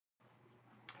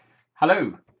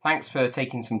Hello, thanks for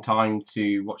taking some time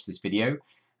to watch this video.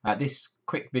 This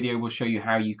quick video will show you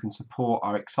how you can support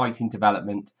our exciting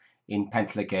development in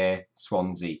Penllergaer,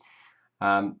 Swansea.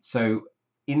 So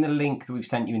in the link that we've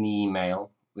sent you in the email,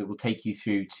 it will take you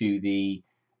through to the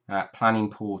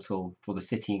planning portal for the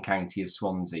City and County of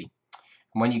Swansea.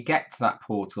 And when you get to that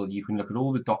portal, you can look at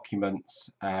all the documents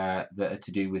that are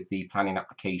to do with the planning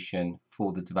application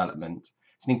for the development.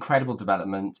 It's an incredible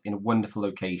development in a wonderful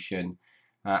location.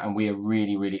 And we are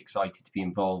really excited to be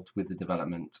involved with the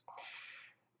development.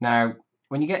 Now,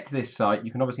 when you get to this site,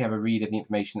 you can obviously have a read of the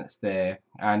information that's there,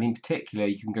 and in particular,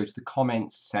 you can go to the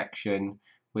comments section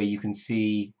where you can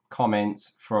see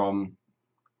comments from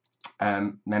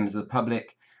members of the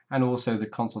public and also the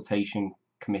consultation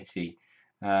committee.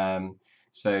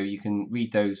 So you can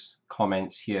read those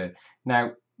comments here.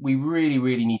 Now, we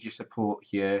really need your support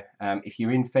here. If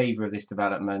you're in favour of this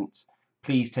development,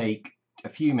 please take a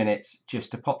few minutes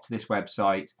just to pop to this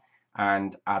website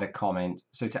and add a comment.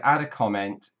 So to add a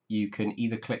comment, you can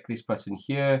either click this button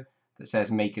here that says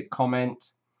make a comment.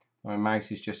 My mouse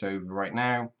is just over right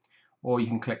now, or you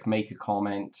can click make a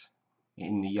comment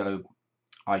in the yellow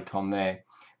icon there.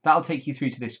 That'll take you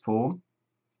through to this form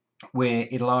where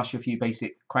it'll ask you a few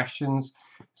basic questions.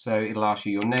 So it'll ask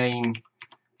you your name,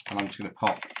 and I'm just going to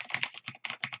pop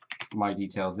my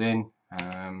details in.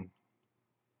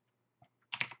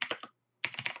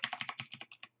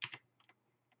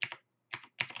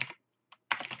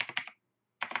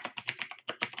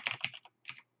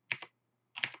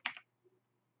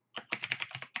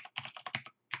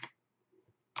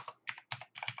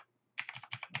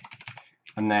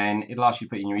 And then it'll ask you to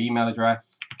put in your email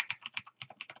address,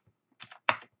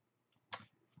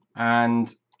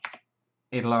 and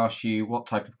it'll ask you what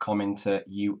type of commenter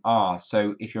you are.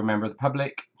 So if you're a member of the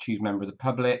public, choose member of the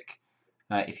public.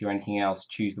 If you're anything else,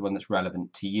 choose the one that's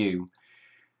relevant to you.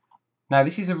 Now,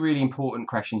 this is a really important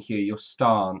question here, your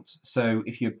stance. So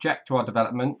if you object to our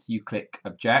development, you click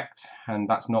object, and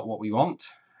that's not what we want.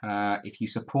 If you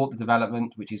support the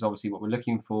development, which is obviously what we're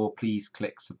looking for, please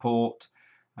click support.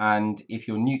 And if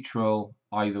you're neutral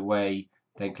either way,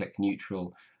 then click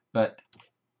neutral. But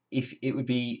if it would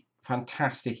be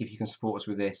fantastic if you can support us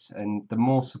with this, and the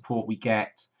more support we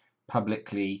get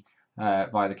publicly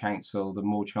via the council, the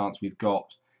more chance we've got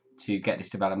to get this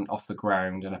development off the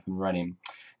ground and up and running.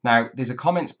 Now, there's a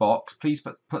comments box. Please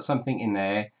put something in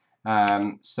there.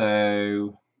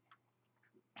 So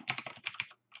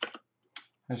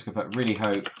I'm just going to put really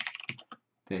hope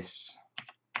this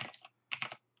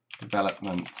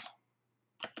development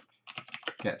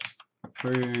gets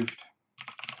approved.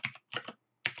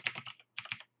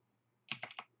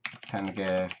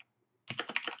 Penllergaer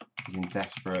is in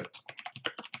desperate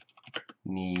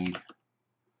need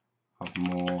of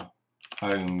more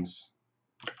homes.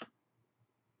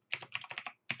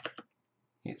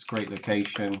 Its great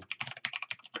location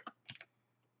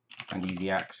and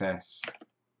easy access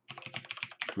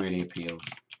really appeals.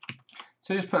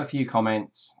 So just put a few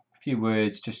comments, a few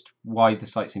words, just why the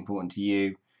site's important to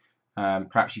you.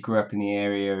 Perhaps you grew up in the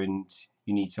area and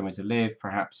you need somewhere to live.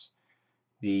 Perhaps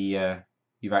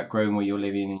you've outgrown where you're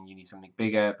living and you need something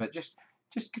bigger. But just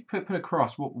put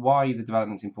across why the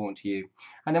development's important to you.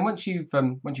 And then once you've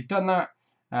done that,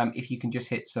 if you can just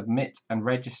hit submit and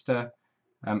register,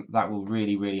 that will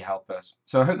really help us.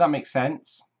 So I hope that makes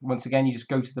sense. Once again, you just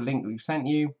go to the link that we've sent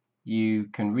you. You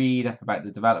can read up about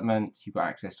the development. You've got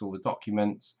access to all the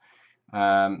documents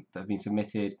that have been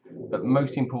submitted. But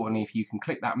most importantly, if you can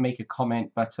click that make a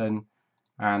comment button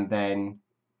and then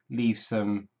leave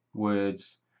some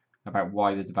words about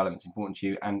why the development's important to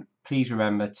you. And please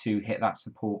remember to hit that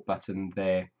support button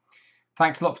there.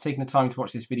 Thanks a lot for taking the time to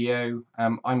watch this video.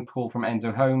 I'm Paul from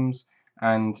Enzo Homes,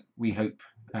 and we hope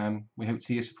to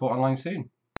see your support online soon.